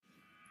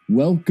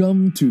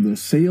Welcome to the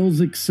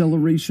Sales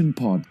Acceleration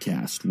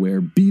Podcast,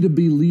 where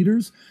B2B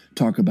leaders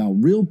talk about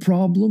real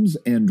problems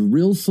and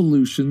real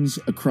solutions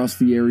across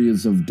the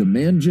areas of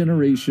demand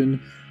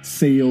generation,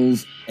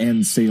 sales,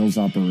 and sales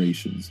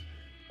operations.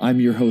 I'm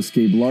your host,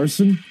 Gabe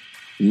Larson.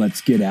 Let's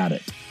get at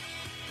it.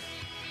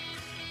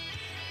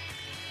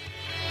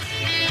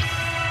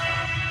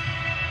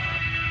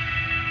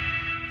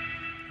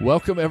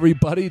 Welcome,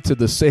 everybody, to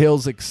the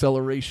Sales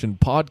Acceleration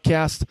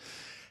Podcast.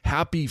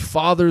 Happy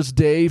Father's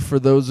Day for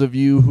those of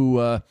you who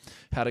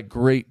had a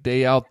great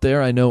day out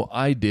there. I know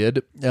I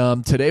did.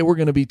 Today we're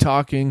going to be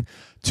talking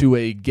to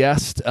a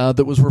guest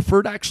that was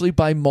referred actually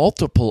by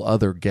multiple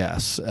other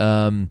guests.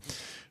 This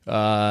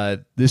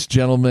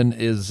gentleman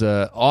is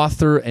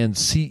author and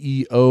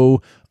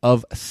CEO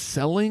of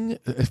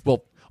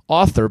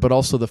author, but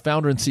also the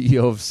founder and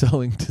CEO of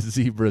Selling to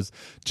Zebras,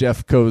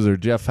 Jeff Koser.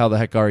 Jeff, how the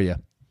heck are you?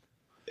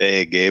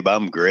 Hey, Gabe,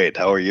 I'm great.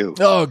 How are you?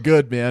 Oh,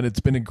 good, man.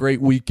 It's been a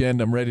great weekend.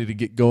 I'm ready to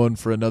get going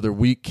for another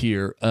week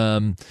here.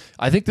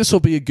 I think this will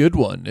be a good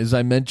one. As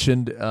I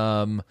mentioned,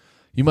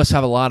 you must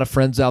have a lot of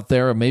friends out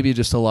there, or maybe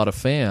just a lot of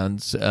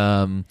fans.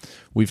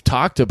 We've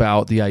talked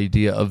about the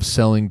idea of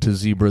selling to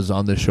zebras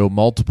on the show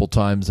multiple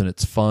times, and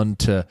it's fun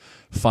to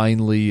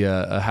finally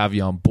have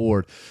you on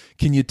board.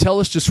 Can you tell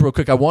us just real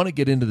quick, I want to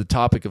get into the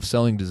topic of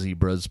selling to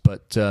zebras,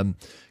 but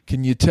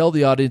can you tell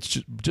the audience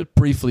just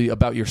briefly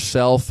about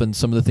yourself and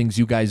some of the things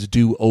you guys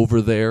do over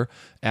there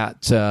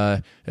at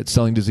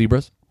Selling to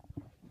Zebras?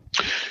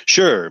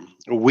 Sure.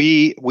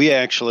 We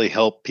actually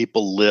help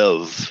people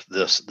live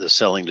the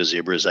Selling to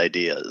Zebras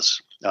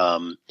ideas.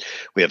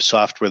 We have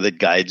software that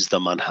guides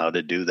them on how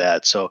to do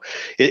that. So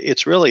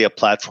it's really a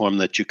platform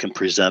that you can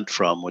present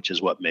from, which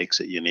is what makes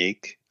it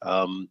unique.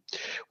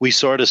 We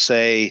sort of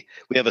say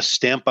we have a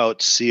stamp out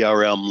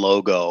CRM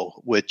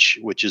logo, which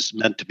is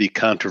meant to be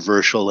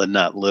controversial and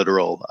not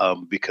literal,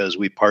 because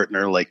we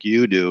partner like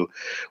you do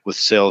with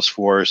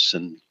Salesforce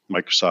and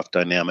Microsoft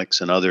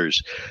Dynamics and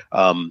others.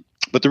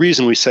 But the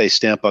reason we say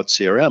stamp out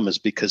CRM is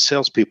because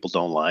salespeople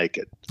don't like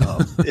it.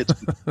 It's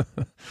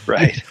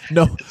right.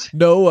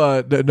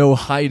 No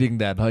hiding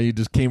that. Huh? You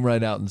just came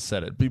right out and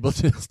said it. People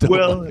just don't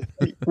like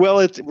it. Well,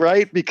 it's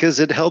right because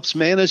it helps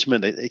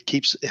management.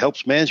 It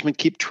helps management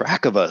keep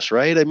track of us,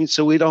 right? I mean,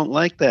 so we don't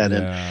like that,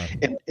 yeah.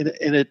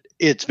 and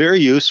it's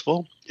very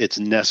useful. It's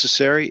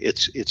necessary.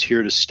 It's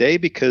here to stay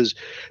because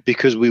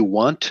we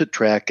want to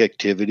track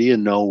activity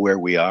and know where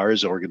we are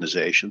as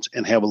organizations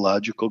and have a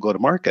logical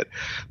go-to-market.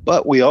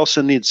 But we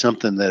also need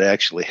something that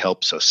actually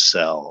helps us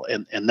sell,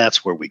 and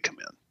that's where we come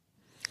in.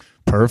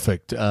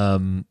 Perfect.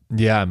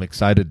 Yeah, I'm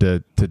excited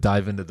to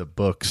dive into the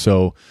book.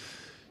 So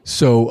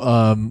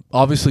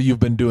obviously you've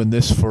been doing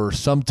this for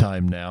some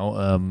time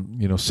now.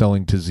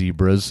 Selling to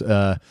zebras.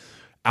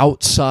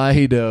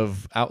 Outside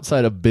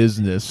of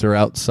business or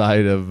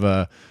outside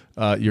of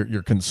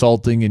your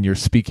consulting and your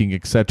speaking,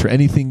 et cetera.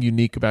 Anything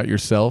unique about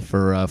yourself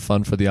or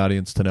fun for the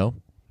audience to know?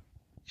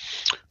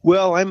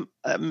 Well, I'm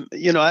I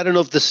don't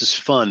know if this is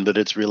fun, but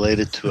it's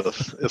related to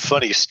a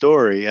funny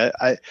story.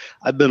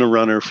 I've been a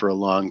runner for a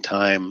long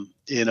time.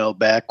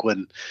 Back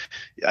when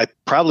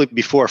probably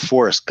before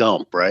Forrest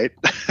Gump, right?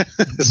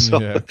 So,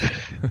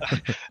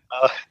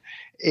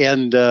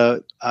 yeah.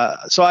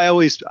 So I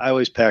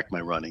always pack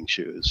my running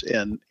shoes,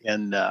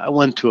 and I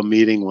went to a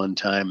meeting one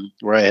time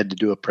where I had to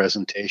do a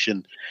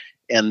presentation,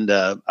 and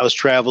I was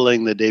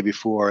traveling the day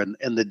before,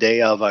 and the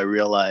day of I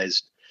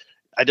realized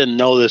I didn't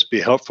know this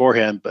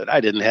beforehand, but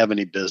I didn't have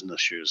any business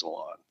shoes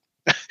along.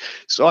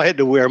 So I had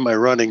to wear my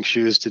running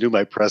shoes to do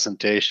my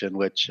presentation,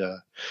 which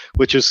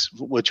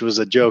was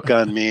a joke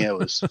on me. It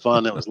was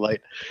fun. It was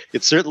light.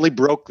 It certainly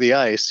broke the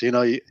ice.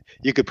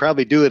 You could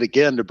probably do it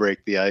again to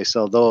break the ice,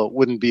 although it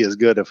wouldn't be as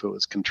good if it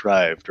was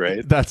contrived,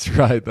 right? That's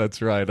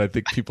right. I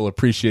think people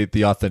appreciate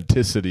the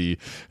authenticity.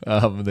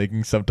 They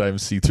can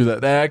sometimes see through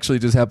that. That actually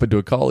just happened to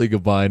a colleague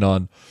of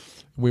mine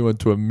we went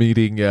to a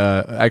meeting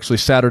actually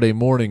Saturday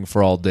morning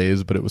for all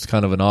days, but it was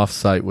kind of an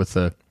offsite with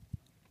a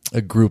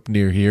group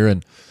near here,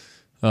 and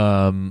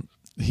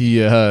he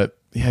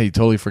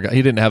totally forgot.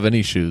 He didn't have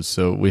any shoes,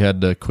 so we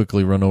had to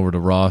quickly run over to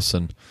Ross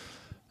and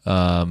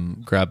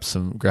grab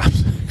some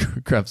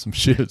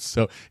shoes.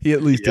 So he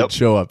at least did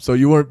show up. So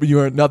you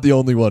weren't not the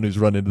only one who's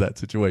run into that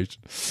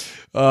situation.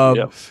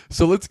 So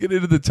let's get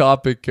into the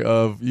topic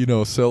of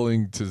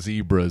selling to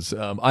zebras.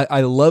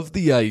 I love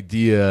the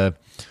idea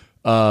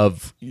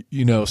of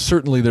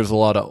certainly there's a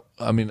lot of,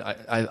 I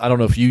don't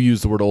know if you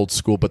use the word old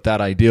school, but that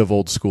idea of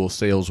old school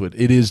sales,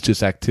 it is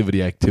just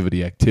activity,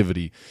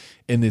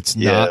 and it's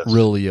not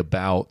really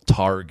about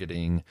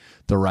targeting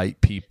the right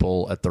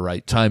people at the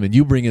right time. And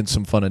you bring in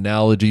some fun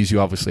analogies.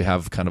 You obviously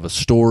have kind of a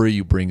story.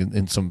 You bring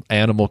in some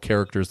animal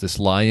characters, this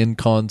lion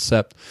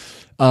concept.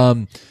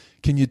 Can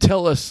you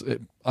tell us,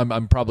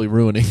 I'm probably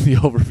ruining the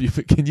overview,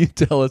 but can you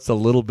tell us a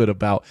little bit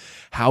about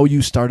how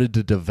you started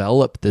to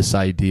develop this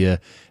idea,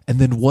 and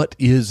then what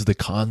is the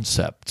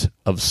concept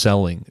of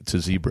selling to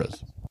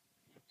zebras?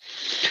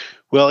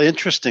 Well,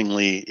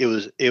 interestingly,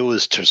 it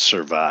was to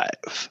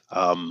survive.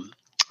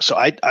 So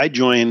I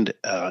joined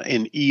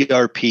an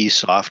ERP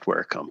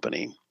software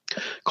company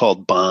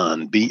called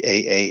Bond,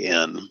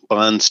 Baan.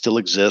 Bond still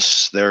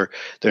exists. They're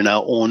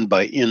now owned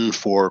by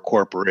Infor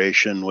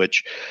Corporation,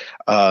 which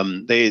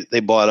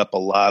they bought up a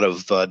lot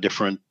of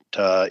different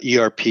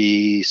ERP,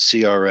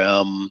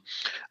 CRM,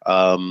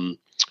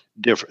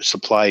 different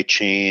supply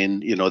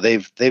chain.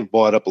 They've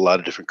bought up a lot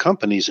of different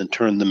companies and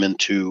turned them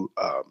into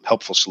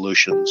helpful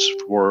solutions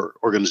for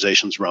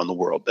organizations around the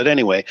world. But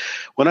anyway,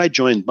 when I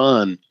joined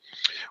Bond,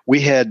 we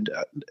had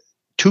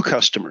two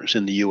customers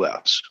in the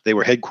U.S. They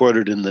were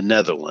headquartered in the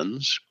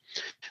Netherlands.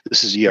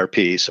 This is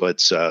ERP, so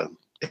it's a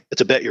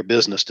bet your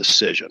business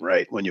decision,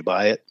 right, when you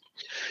buy it.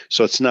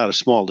 So it's not a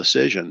small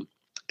decision.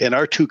 And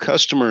our two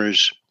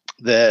customers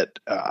that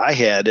I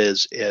had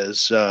as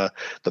the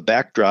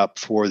backdrop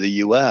for the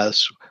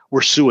U.S.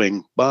 were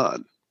suing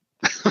Bond.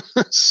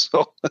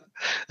 So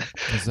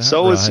is that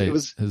so right? It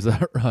was, is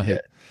that right?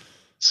 Yeah.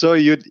 So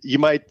you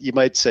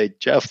might say,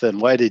 Jeff, then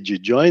why did you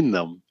join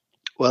them?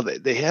 Well,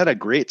 they had a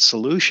great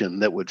solution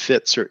that would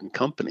fit certain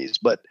companies,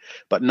 but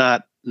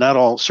not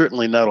all,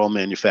 certainly not all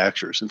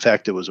manufacturers. In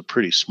fact, it was a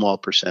pretty small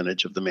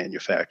percentage of the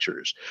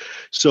manufacturers.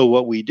 So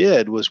what we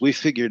did was we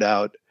figured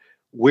out,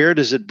 where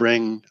does it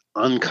bring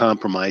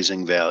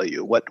uncompromising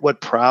value? What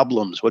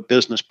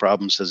business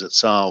problems does it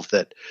solve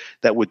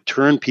that would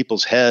turn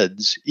people's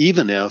heads,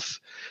 even if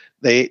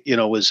they,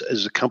 was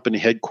as a company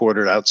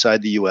headquartered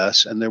outside the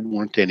U.S. and there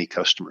weren't any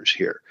customers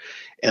here?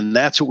 And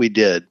that's what we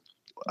did.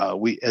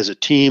 We, as a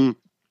team,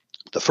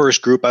 the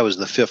first group, I was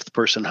the fifth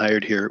person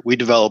hired here. We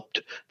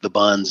developed the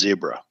Bond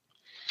Zebra,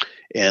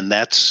 and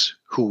that's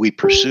who we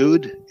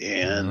pursued.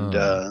 And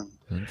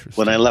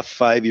when I left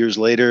 5 years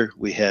later,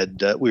 we were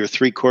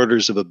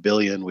 $750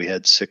 million. We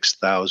had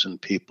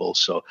 6,000 people.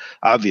 So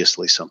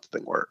obviously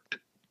something worked.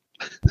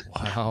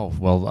 Wow.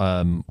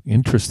 Well,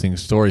 interesting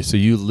story. So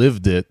you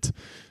lived it,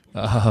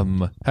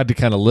 had to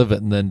kind of live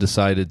it, and then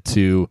decided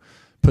to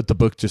put the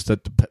book just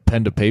at the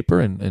pen to paper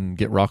and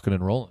get rocking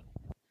and rolling.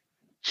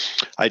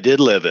 I did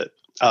live it.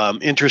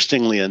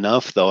 Interestingly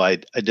enough, though, I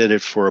did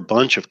it for a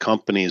bunch of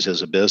companies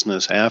as a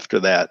business after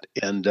that.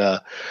 And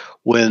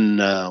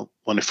when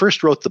I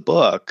first wrote the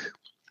book,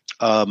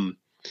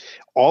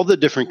 all the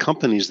different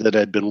companies that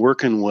I'd been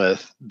working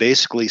with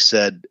basically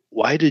said,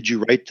 "Why did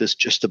you write this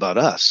just about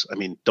us? I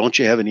mean, don't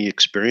you have any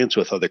experience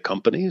with other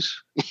companies?"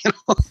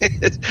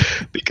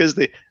 Because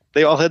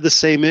they all had the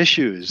same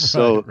issues.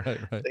 So right.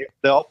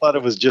 They all thought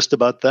it was just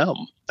about them.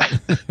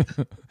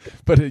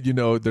 But,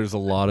 there's a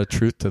lot of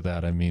truth to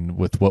that. I mean,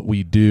 with what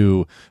we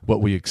do,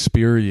 what we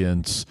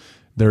experience,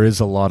 there is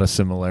a lot of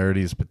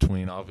similarities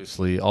between,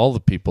 obviously, all the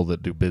people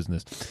that do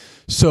business.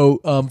 So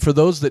for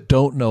those that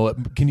don't know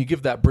it, can you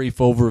give that brief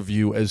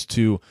overview as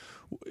to,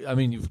 I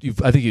mean,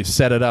 I think you've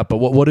set it up, but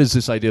what is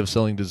this idea of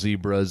selling to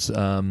zebras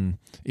in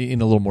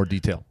a little more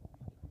detail?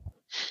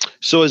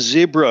 So a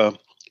zebra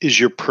is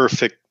your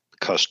perfect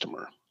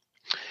customer.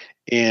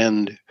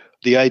 And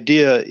the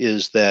idea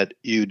is that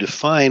you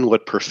define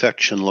what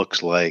perfection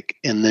looks like,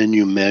 and then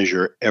you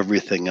measure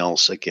everything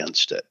else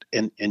against it.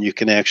 And you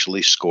can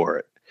actually score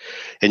it.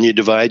 And you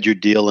divide your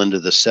deal into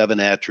the 7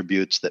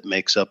 attributes that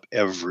makes up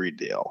every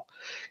deal.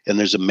 And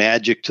there's a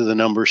magic to the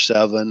number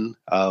 7.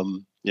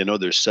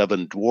 There's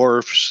 7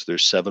 dwarfs,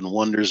 there's 7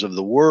 wonders of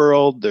the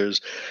world, there's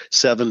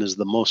 7 is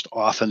the most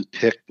often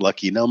picked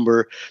lucky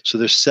number. So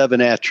there's 7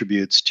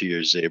 attributes to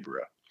your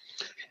zebra.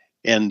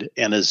 And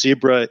a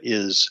zebra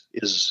is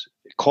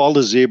called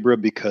a zebra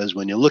because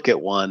when you look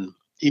at one,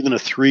 even a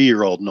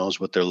 3-year-old knows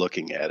what they're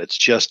looking at. It's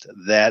just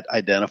that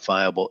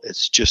identifiable.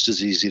 It's just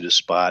as easy to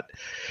spot.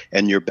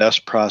 And your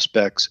best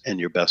prospects and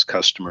your best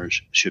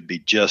customers should be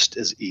just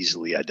as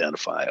easily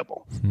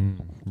identifiable.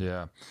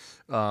 Yeah.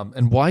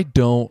 And why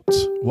do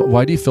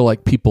you feel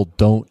like people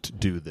don't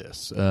do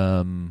this?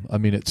 I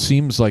mean, it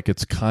seems like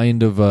it's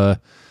kind of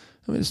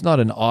it's not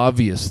an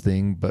obvious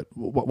thing, but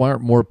why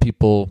aren't more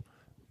people,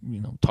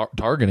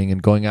 targeting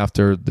and going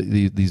after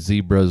these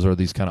zebras or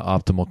these kind of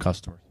optimal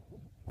customers?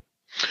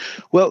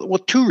 Well,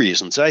 2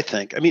 reasons, I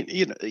think. I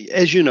mean,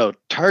 as you know,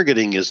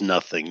 targeting is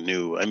nothing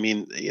new. I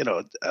mean,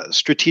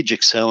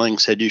 strategic selling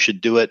said you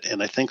should do it,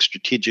 and I think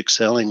strategic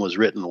selling was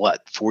written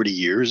 40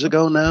 years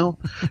ago now,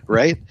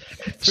 right?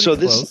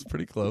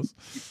 Pretty close.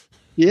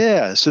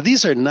 Yeah, so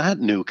these are not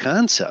new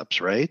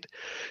concepts, right?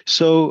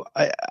 So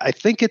I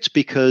think it's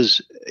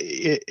because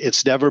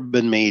it's never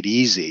been made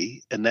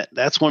easy, and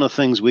that's one of the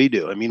things we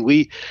do. I mean,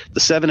 the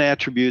 7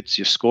 attributes,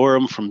 you score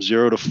them from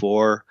 0 to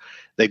 4.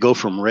 They go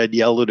from red,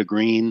 yellow to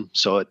green,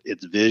 so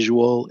it's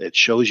visual. It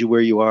shows you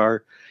where you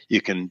are.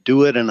 You can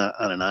do it on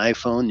an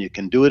iPhone. You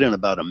can do it in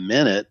about a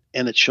minute,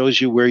 and it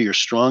shows you where you're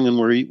strong and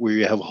where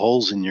you have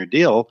holes in your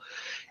deal.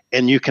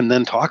 And you can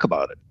then talk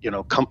about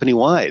it,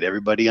 company-wide.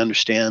 Everybody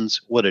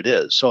understands what it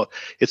is. So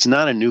it's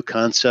not a new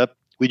concept.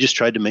 We just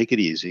tried to make it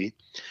easy.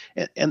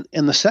 And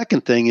the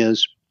second thing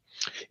is,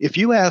 if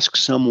you ask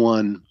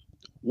someone,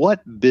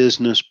 what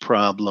business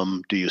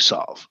problem do you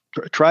solve?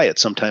 Try it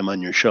sometime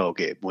on your show,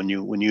 Gabe. When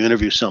you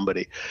interview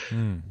somebody,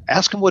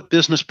 ask them what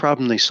business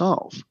problem they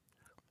solve.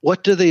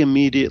 What do they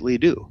immediately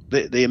do?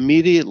 They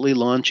immediately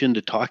launch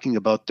into talking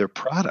about their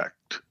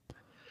product.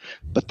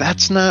 But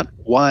that's not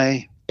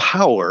why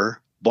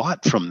Power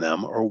bought from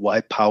them or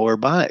why Power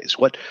buys.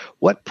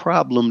 What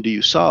problem do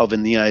you solve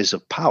in the eyes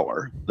of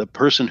Power? The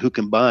person who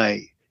can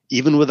buy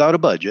even without a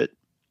budget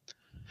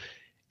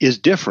is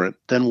different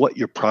than what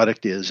your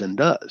product is and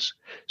does.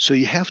 So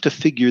you have to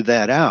figure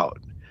that out.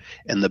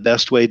 And the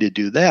best way to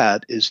do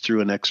that is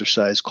through an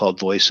exercise called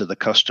Voice of the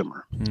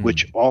Customer,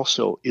 which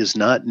also is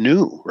not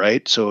new,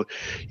 right? So,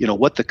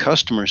 what the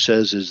customer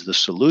says is the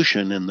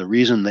solution and the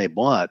reason they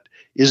bought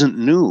isn't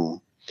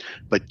new.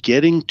 But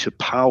getting to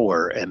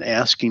Power and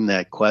asking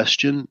that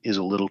question is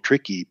a little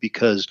tricky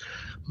because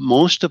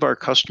most of our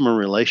customer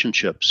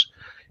relationships,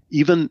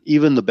 even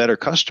the better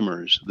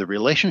customers, the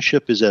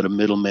relationship is at a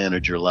middle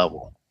manager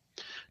level.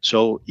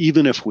 So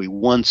even if we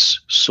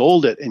once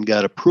sold it and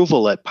got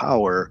approval at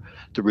Power,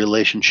 the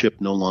relationship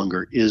no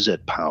longer is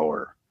at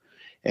Power.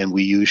 And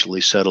we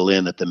usually settle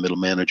in at the middle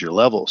manager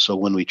level. So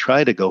when we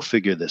try to go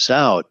figure this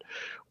out,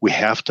 we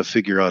have to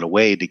figure out a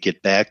way to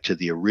get back to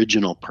the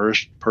original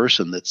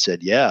person that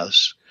said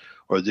yes,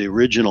 or the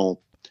original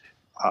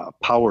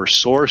power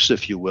source,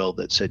 if you will,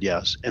 that said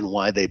yes, and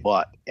why they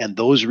bought. And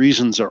those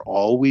reasons are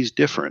always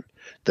different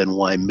than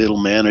why middle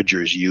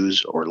managers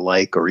use or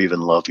like or even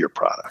love your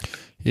product.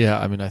 Yeah,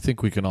 I mean, I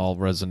think we can all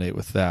resonate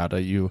with that.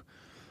 You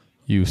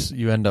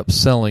end up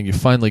selling, you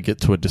finally get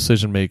to a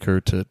decision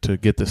maker to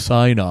get the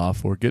sign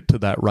off or get to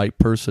that right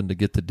person to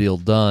get the deal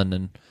done,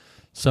 and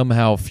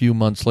somehow a few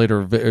months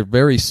later,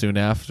 very soon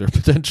after,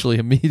 potentially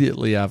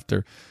immediately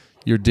after,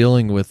 you're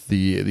dealing with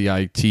the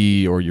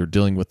IT or you're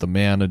dealing with the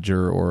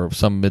manager or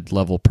some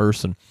mid-level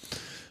person.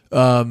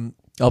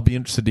 I'll be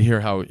interested to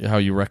hear how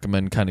you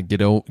recommend kind of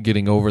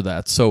getting over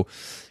that. So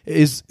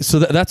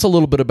that's a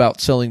little bit about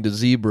selling to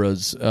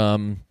zebras,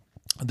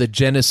 the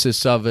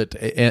genesis of it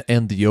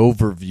and the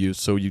overview.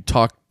 So you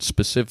talked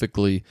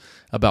specifically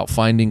about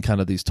finding kind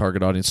of these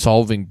target audience,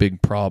 solving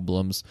big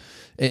problems,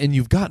 and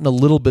you've gotten a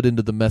little bit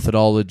into the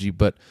methodology,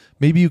 but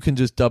maybe you can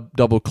just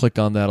double click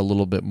on that a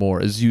little bit more.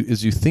 As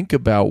you think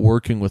about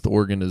working with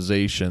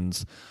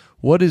organizations,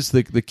 what is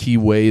the key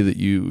way that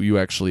you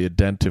actually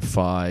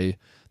identify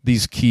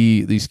these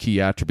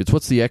key attributes?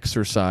 What's the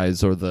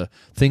exercise or the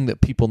thing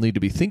that people need to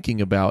be thinking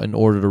about in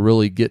order to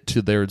really get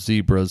to their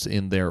zebras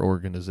in their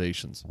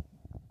organizations?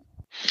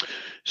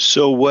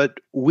 So what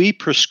we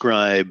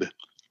prescribe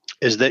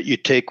is that you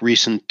take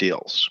recent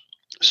deals.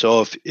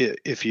 So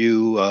if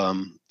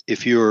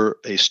you're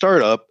a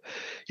startup,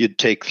 you'd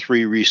take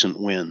 3 recent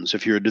wins.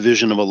 If you're a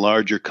division of a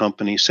larger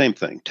company, same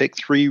thing. Take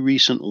 3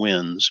 recent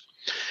wins,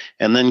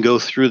 and then go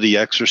through the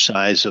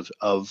exercise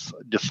of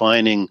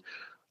defining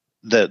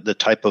the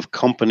type of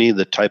company,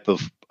 the type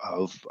of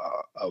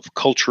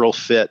cultural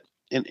fit,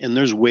 and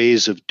there's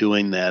ways of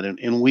doing that,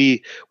 and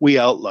we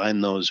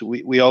outline those.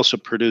 We also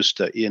produced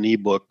an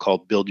ebook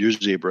called Build Your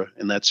Zebra,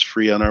 and that's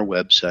free on our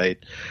website.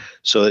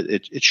 So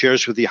it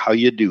shares with you how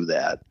you do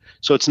that.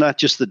 So it's not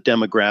just the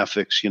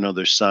demographics,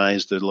 their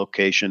size, their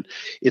location.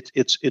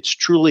 It's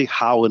truly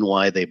how and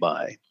why they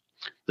buy.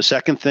 The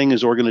second thing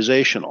is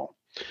organizational.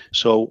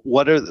 So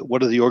what do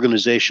the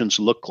organizations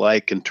look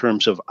like in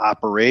terms of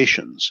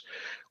operations?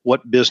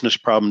 What business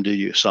problem do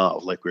you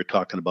solve, like we were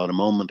talking about a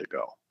moment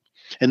ago?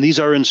 And these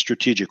are in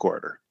strategic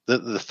order.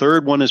 The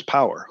third one is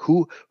power.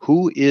 Who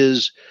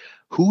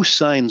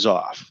signs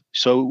off?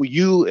 So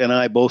you and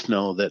I both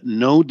know that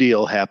no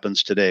deal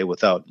happens today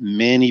without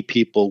many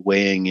people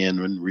weighing in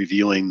and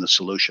reviewing the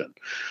solution.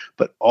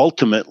 But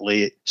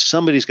ultimately,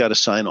 somebody's got to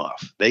sign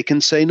off. They can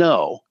say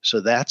no.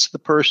 So that's the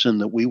person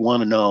that we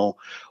want to know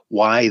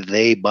why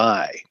they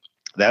buy.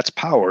 That's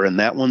power, and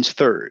that one's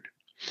third.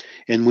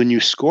 And when you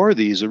score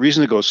these, the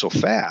reason it goes so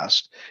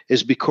fast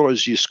is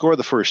because you score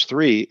the first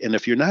 3, and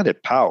if you're not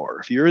at power,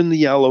 if you're in the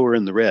yellow or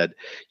in the red,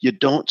 you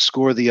don't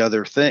score the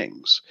other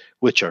things,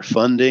 which are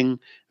funding,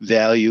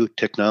 value,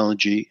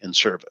 technology, and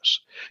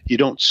service. You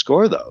don't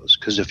score those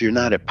because if you're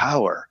not at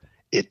power,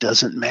 it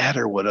doesn't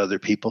matter what other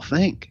people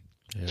think.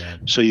 Yeah.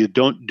 So you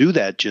don't do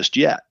that just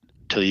yet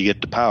till you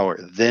get to power.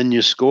 Then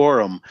you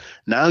score them.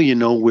 Now you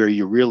know where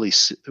you really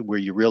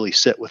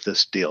sit with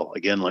this deal.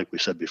 Again, like we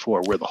said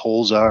before, where the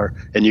holes are,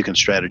 and you can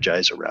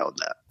strategize around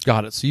that.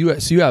 Got it. So you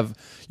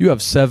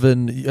have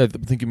 7. I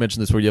think you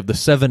mentioned this, where you have the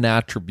 7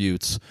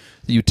 attributes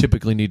that you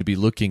typically need to be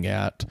looking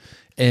at,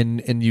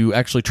 and you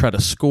actually try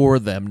to score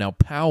them. Now,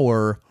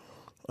 power,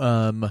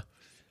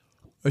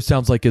 it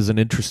sounds like is an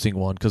interesting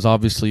one because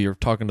obviously you're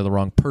talking to the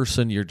wrong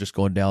person. You're just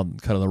going down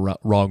kind of the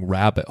wrong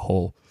rabbit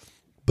hole.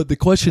 But the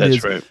question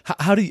is, right,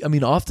 how do you,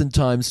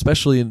 oftentimes,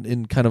 especially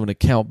in kind of an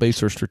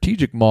account-based or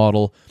strategic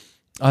model,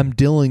 I'm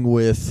dealing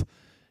with,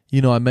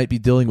 I might be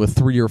dealing with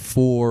 3 or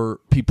 4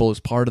 people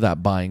as part of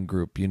that buying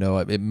group.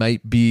 It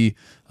might be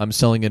I'm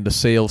selling into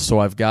sales, so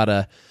I've got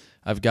a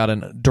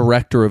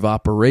director of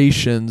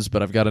operations,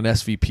 but I've got an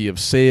SVP of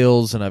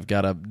sales, and I've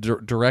got a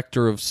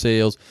director of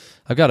sales.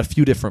 I've got a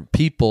few different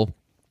people.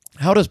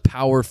 How does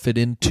power fit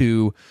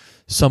into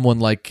someone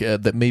like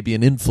that may be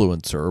an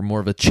influencer or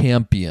more of a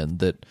champion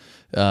that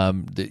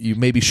you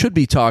maybe should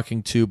be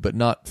talking to, but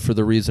not for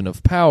the reason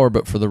of power,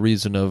 but for the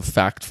reason of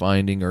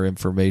fact-finding or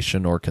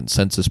information or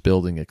consensus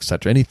building,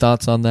 etc.? Any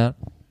thoughts on that?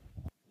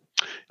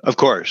 Of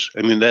course.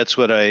 I mean, that's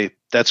what I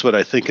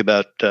think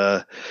about,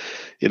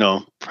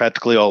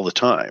 practically all the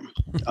time.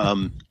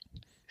 I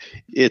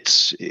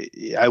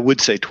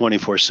would say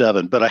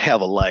 24/7, but I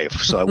have a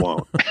life, so I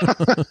won't.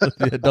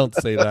 Yeah, don't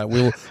say that.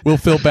 We'll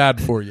feel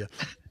bad for you.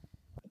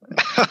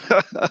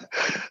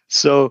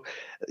 So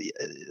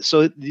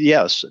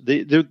yes,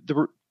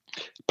 the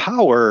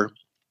power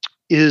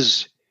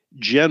is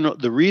general.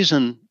 The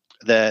reason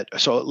that,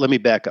 so let me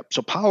back up.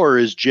 So power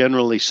is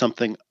generally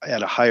something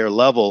at a higher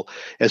level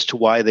as to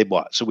why they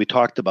bought. So we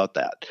talked about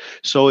that.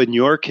 So in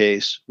your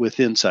case, with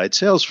inside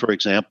sales, for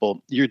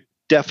example, you're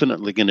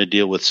definitely going to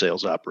deal with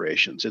sales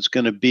operations. It's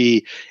going to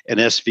be an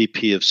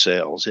SVP of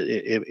sales.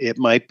 It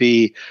might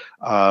be,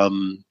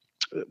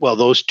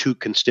 those two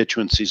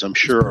constituencies, I'm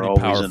sure, are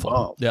always powerful.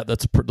 Involved. Yeah,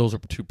 those are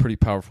two pretty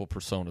powerful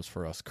personas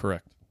for us.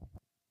 Correct.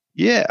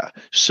 Yeah.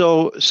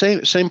 So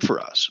same for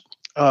us.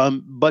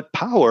 But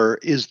power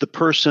is the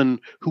person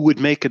who would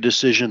make a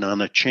decision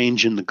on a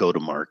change in the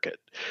go-to-market.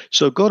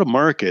 So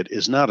go-to-market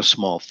is not a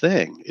small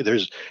thing.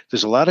 There's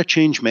a lot of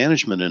change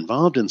management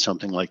involved in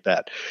something like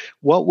that.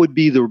 What would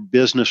be the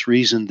business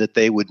reason that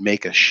they would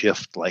make a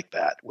shift like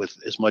that with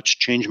as much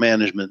change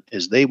management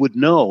as they would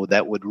know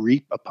that would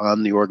reap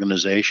upon the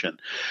organization?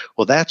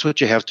 Well, that's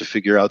what you have to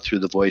figure out through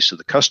the voice of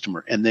the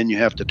customer, and then you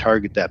have to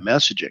target that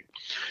messaging.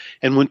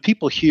 And when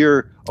people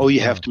hear, oh,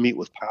 you have to meet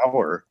with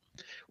power,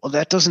 well,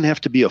 that doesn't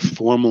have to be a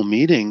formal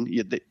meeting.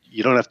 You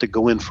don't have to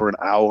go in for an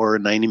hour,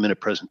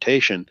 90-minute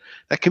presentation.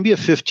 That can be a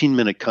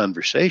 15-minute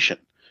conversation.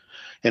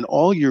 And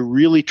all you're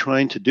really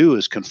trying to do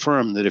is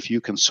confirm that if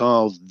you can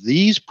solve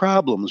these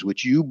problems,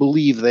 which you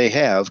believe they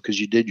have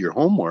because you did your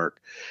homework,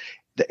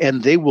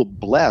 and they will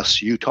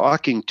bless you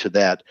talking to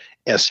that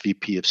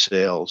SVP of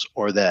sales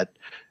or that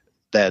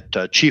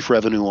chief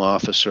revenue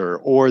officer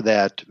or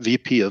that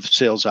VP of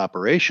sales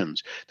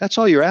operations. That's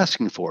all you're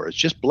asking for, is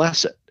just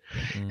bless it.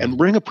 And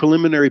bring a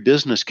preliminary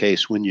business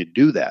case when you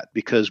do that,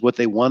 because what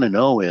they want to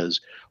know is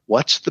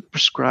what's the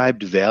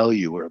prescribed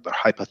value or the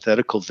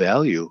hypothetical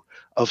value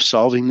of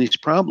solving these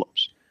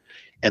problems,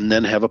 and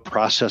then have a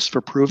process for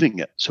proving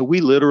it. So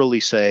we literally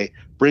say,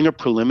 bring a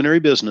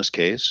preliminary business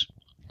case,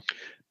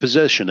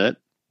 position it,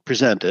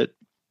 present it.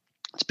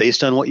 It's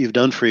based on what you've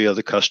done for your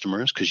other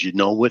customers because you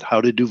know how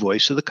to do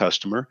voice of the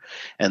customer,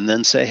 and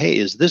then say, hey,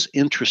 is this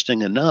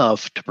interesting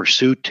enough to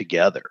pursue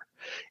together?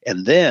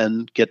 And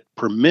then get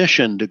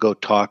permission to go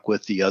talk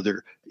with the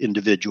other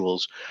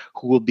individuals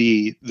who will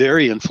be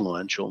very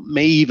influential,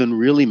 may even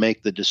really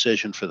make the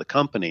decision for the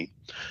company.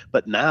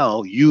 But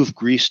now you've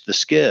greased the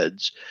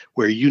skids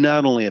where you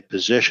not only have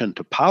positioned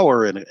to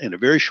power in a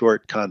very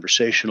short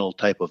conversational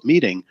type of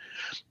meeting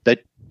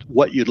that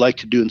what you'd like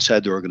to do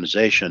inside the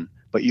organization,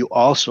 but you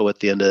also at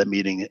the end of that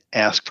meeting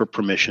ask for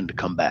permission to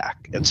come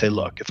back and say,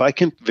 look, if I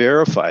can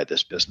verify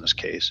this business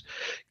case,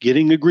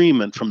 getting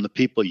agreement from the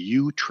people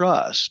you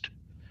trust,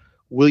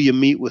 will you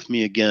meet with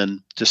me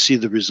again to see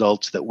the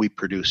results that we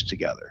produce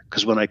together?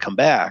 Because when I come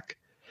back,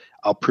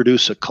 I'll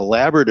produce a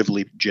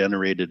collaboratively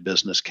generated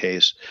business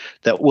case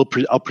that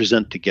I'll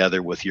present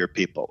together with your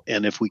people.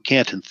 And if we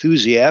can't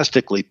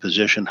enthusiastically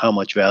position how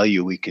much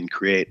value we can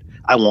create,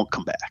 I won't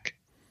come back.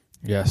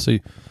 Yeah. So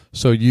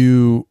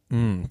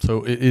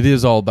it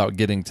is all about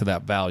getting to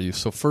that value.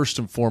 So first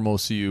and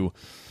foremost, you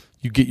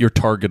get your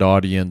target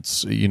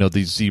audience,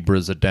 these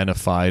zebras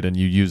identified, and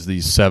you use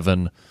these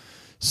seven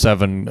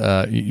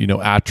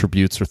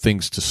attributes or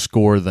things to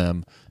score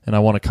them. And I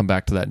want to come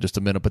back to that in just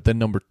a minute. But then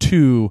number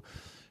two,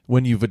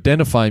 when you've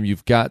identified them,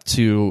 you've got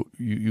to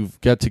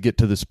get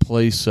to this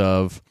place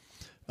of,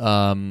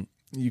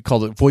 you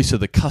call it voice of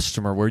the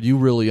customer, where you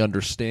really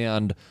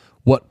understand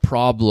what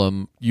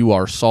problem you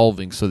are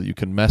solving so that you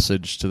can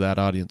message to that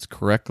audience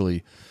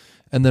correctly.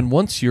 And then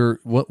once you're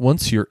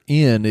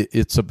in,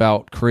 it's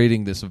about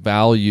creating this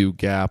value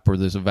gap or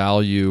this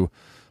value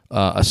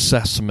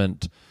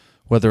assessment,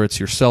 whether it's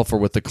yourself or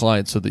with the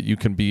client, so that you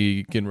can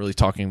begin really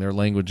talking their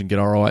language and get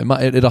ROI.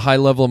 At a high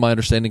level, am I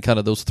understanding kind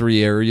of those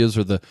three areas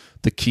are the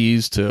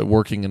keys to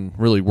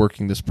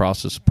working this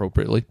process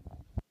appropriately?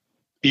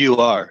 You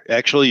are.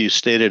 Actually, you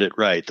stated it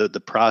right.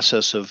 The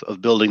process of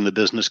building the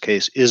business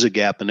case is a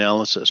gap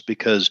analysis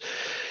because,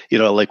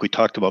 like we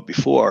talked about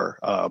before,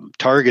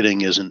 targeting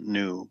isn't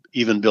new.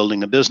 Even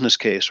building a business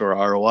case or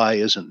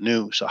ROI isn't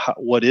new. So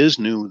what is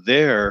new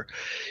there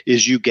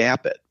is you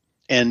gap it.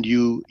 And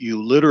you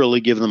literally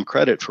give them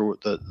credit for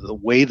the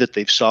way that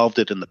they've solved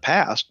it in the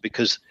past,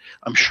 because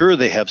I'm sure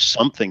they have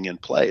something in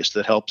place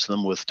that helps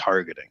them with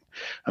targeting.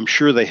 I'm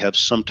sure they have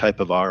some type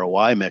of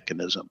ROI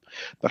mechanism.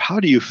 But how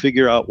do you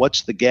figure out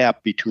what's the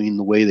gap between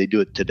the way they do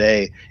it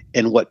today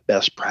and what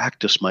best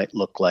practice might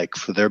look like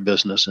for their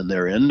business and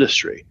their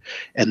industry?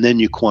 And then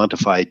you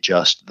quantify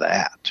just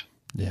that.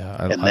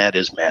 Yeah, that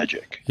is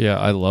magic. Yeah,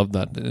 I love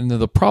that. And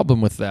the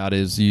problem with that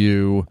is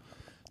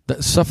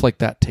stuff like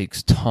that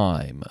takes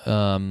time.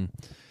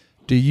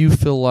 Do you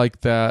feel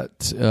like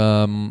that?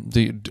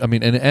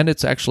 And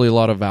it's actually a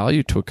lot of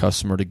value to a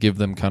customer to give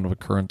them kind of a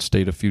current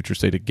state, a future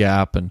state, a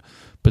gap, and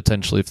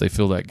potentially if they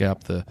fill that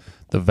gap, the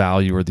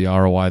value or the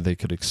ROI they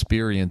could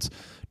experience.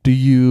 Do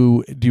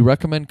you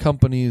recommend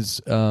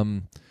companies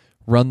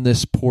run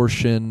this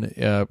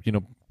portion,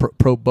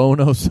 pro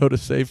bono, so to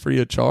say, free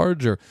of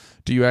charge, or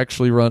do you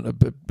actually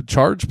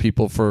charge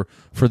people for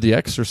the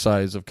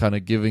exercise of kind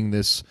of giving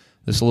this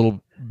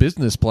little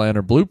business plan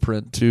or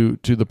blueprint to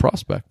the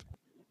prospect?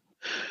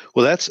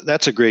 Well,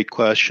 that's a great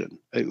question.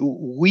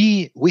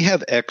 We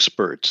have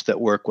experts that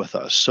work with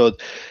us. So,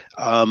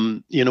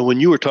 when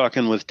you were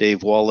talking with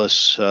Dave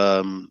Wallace,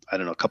 I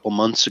don't know, a couple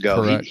months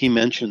ago, he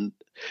mentioned,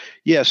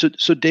 yeah.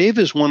 So Dave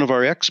is one of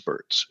our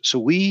experts. So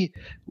we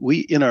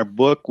in our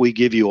book we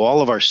give you all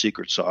of our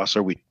secret sauce,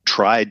 or we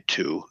tried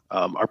to.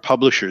 Our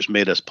publishers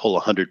made us pull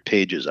 100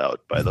 pages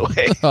out. By the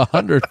way,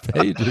 100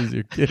 pages?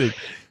 You're kidding.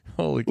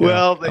 Holy cow.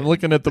 Well, I'm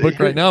looking at the book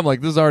right now. I'm like,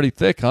 this is already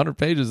thick. 100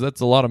 pages.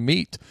 That's a lot of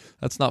meat.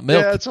 That's not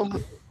milk. Yeah,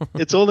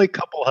 it's only a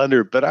couple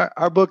hundred, but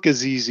our book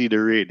is easy to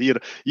read.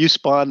 You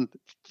spawn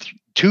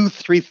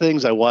 2-3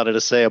 things I wanted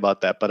to say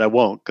about that, but I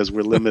won't because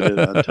we're limited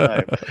on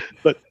time.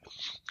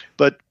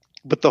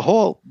 But the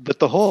whole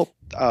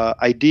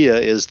idea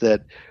is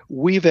that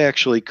we've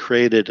actually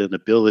created an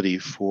ability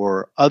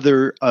for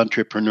other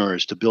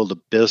entrepreneurs to build a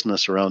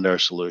business around our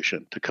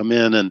solution, to come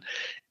in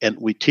and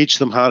we teach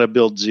them how to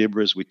build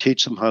zebras. We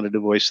teach them how to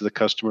do voice of the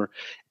customer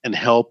and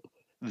help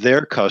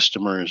their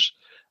customers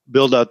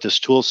build out this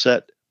tool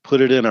set,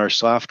 put it in our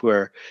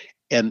software.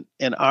 And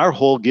our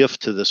whole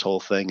gift to this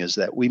whole thing is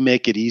that we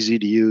make it easy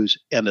to use,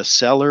 and a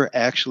seller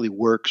actually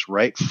works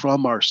right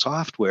from our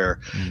software,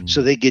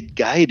 so they get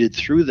guided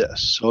through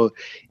this. So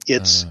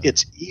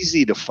it's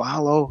easy to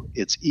follow,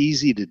 it's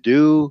easy to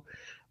do,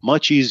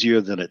 much easier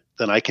than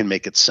I can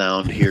make it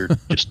sound here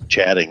just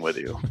chatting with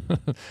you.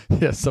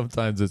 Yeah,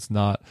 sometimes it's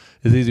not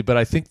as easy, but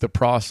I think the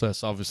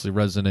process obviously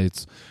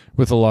resonates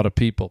with a lot of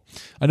people.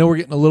 I know we're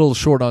getting a little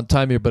short on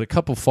time here, but a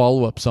couple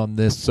follow-ups on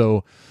this.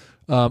 So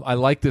I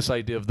like this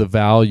idea of the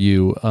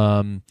value.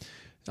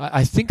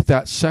 I think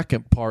that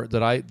second part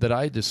that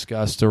I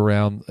discussed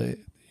around,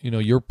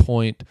 your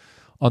point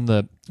on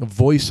the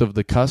voice of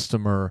the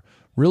customer,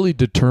 really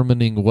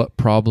determining what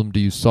problem do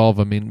you solve.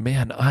 I mean,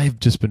 man, I've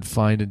just been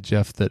finding,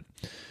 Jeff, that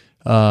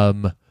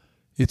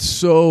it's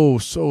so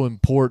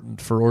important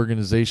for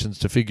organizations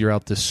to figure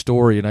out this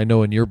story. And I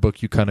know in your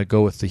book you kind of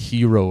go with the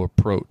hero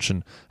approach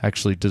and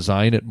actually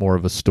design it more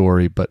of a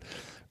story, but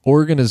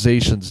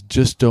organizations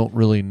just don't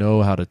really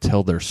know how to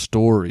tell their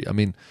story. I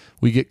mean,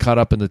 we get caught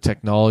up in the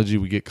technology,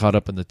 we get caught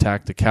up in the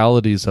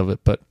tacticalities of it,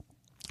 but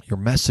your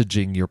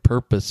messaging, your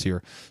purpose,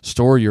 your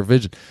story, your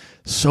vision,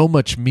 so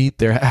much meat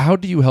there. How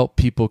do you help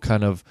people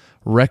kind of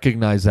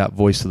recognize that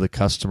voice of the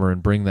customer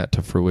and bring that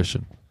to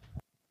fruition?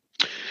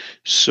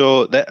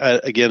 So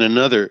that again,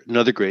 another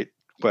great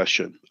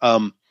question.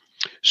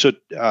 So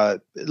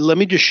let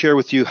me just share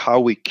with you how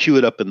we cue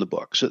it up in the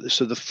book. So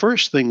the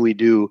first thing we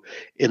do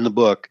in the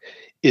book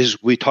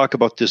is we talk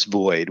about this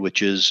void,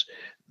 which is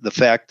the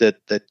fact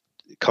that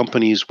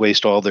companies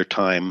waste all their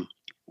time.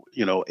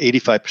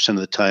 85% of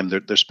the time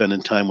they're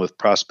spending time with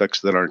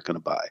prospects that aren't going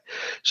to buy.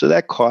 So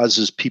that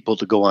causes people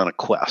to go on a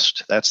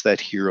quest. That's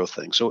that hero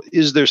thing. So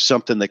is there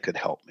something that could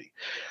help me?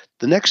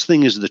 The next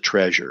thing is the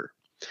treasure.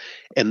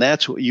 And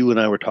that's what you and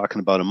I were talking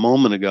about a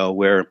moment ago,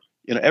 where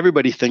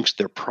everybody thinks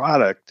their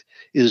product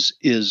is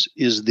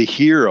the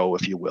hero,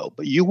 if you will,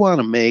 but you want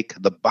to make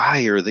the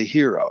buyer the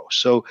hero.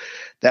 So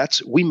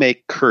we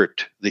make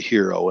Kurt the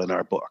hero in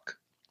our book,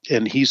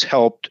 and he's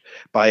helped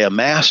by a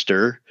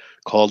master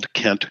called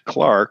Kent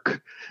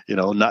Clark.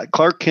 Not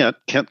Clark Kent,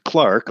 Kent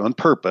Clark on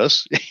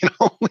purpose.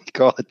 We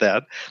call it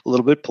that, a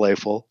little bit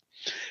playful.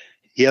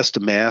 He has to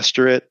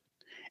master it.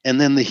 And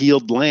then the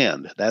healed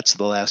land, that's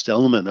the last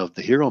element of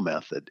the hero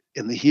method.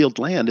 And the healed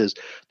land is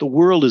the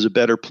world is a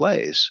better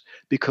place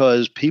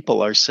because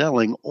people are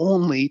selling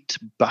only to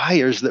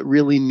buyers that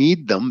really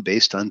need them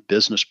based on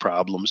business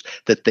problems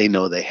that they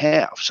know they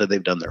have. So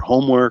they've done their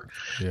homework.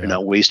 Yeah. They're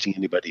not wasting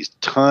anybody's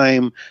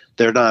time.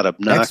 They're not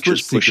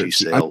obnoxious, pushy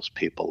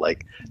salespeople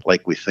like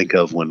we think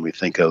of when we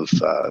think of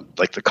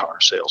like the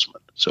car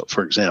salesman. So,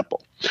 for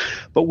example,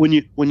 but when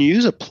you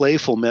use a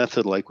playful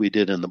method like we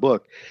did in the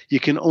book, you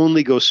can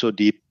only go so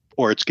deep,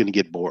 or it's going to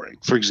get boring.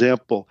 For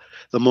example,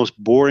 the most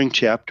boring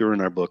chapter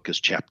in our book is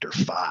chapter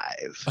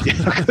 5. Which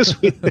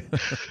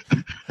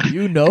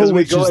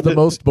is the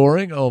most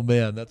boring? Oh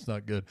man, that's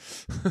not good.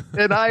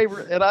 and I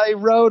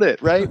wrote it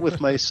right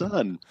with my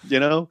son,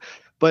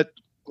 but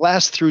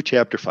blast through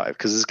chapter 5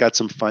 because it's got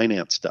some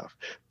finance stuff.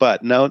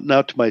 But now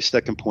to my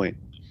second point.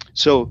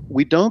 So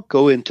we don't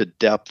go into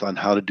depth on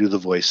how to do the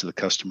voice of the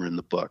customer in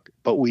the book,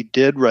 but we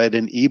did write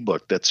an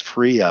ebook that's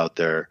free out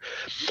there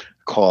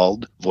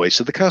called Voice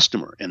of the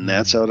Customer, and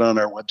that's out on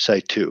our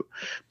website too.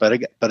 But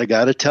I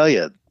got to tell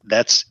you,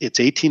 it's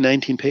 18,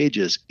 19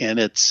 pages, and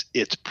it's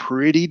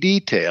pretty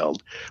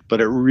detailed,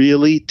 but it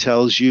really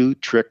tells you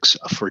tricks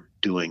for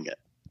doing it.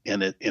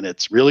 and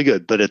it's really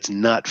good, but it's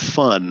not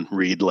fun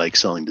read like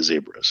Selling to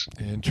Zebras.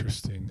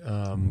 Interesting.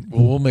 Well,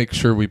 we'll make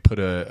sure we put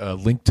a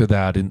link to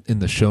that in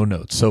the show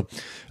notes. So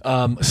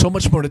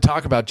much more to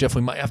talk about, Jeff.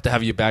 We might have to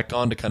have you back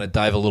on to kind of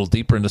dive a little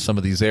deeper into some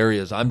of these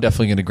areas. I'm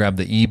definitely going to grab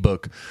the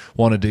ebook.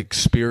 Wanted to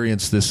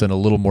experience this in a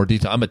little more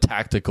detail. I'm a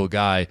tactical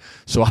guy,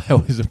 so I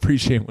always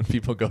appreciate when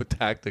people go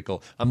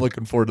tactical. I'm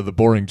looking forward to the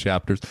boring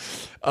chapters.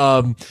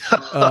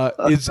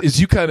 As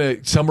you kind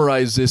of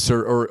summarize this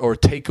or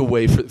take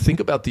away, think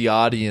about the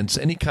audience,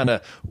 any kind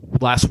of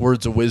last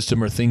words of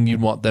wisdom or thing you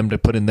want them to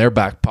put in their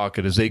back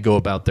pocket as they go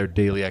about their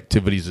daily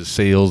activities as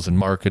sales and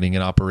marketing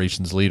and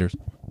operations leaders.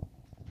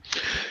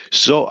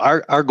 So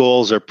our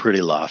goals are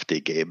pretty lofty,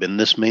 Gabe, and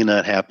this may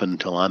not happen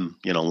until I'm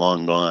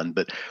long gone,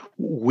 but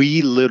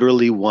we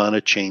literally want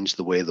to change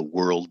the way the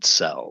world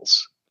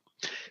sells.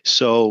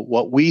 So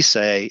what we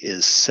say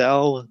is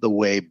sell the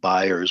way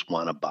buyers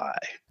want to buy.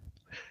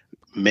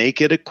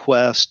 Make it a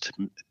quest,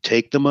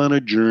 take them on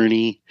a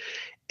journey,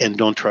 and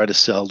don't try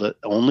to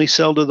only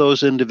sell to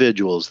those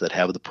individuals that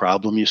have the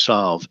problem you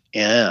solve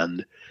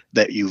and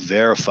that you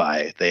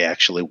verify they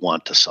actually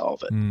want to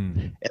solve it.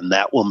 And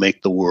that will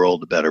make the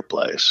world a better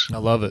place. I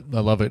love it.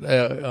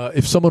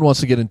 If someone wants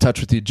to get in touch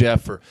with you,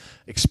 Jeff, or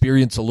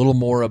experience a little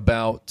more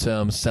about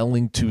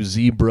selling to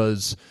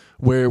zebras,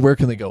 where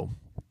can they go?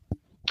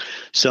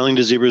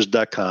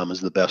 Sellingtozebras.com is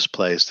the best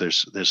place.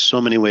 There's so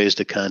many ways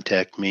to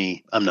contact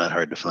me. I'm not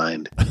hard to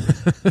find.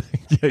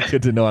 Yeah,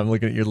 good to know. I'm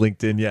looking at your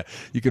LinkedIn. Yeah,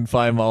 you can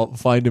find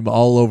him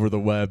all over the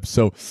web.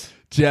 So,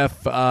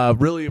 Jeff,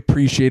 really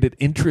appreciate it.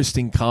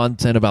 Interesting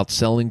content about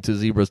selling to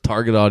zebras,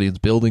 target audience,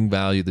 building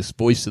value, this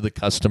voice of the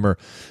customer.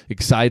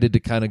 Excited to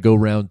kind of go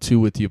round 2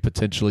 with you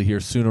potentially here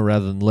sooner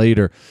rather than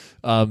later.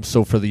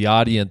 So for the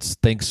audience,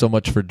 thanks so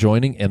much for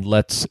joining, and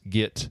let's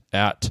get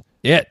at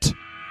it.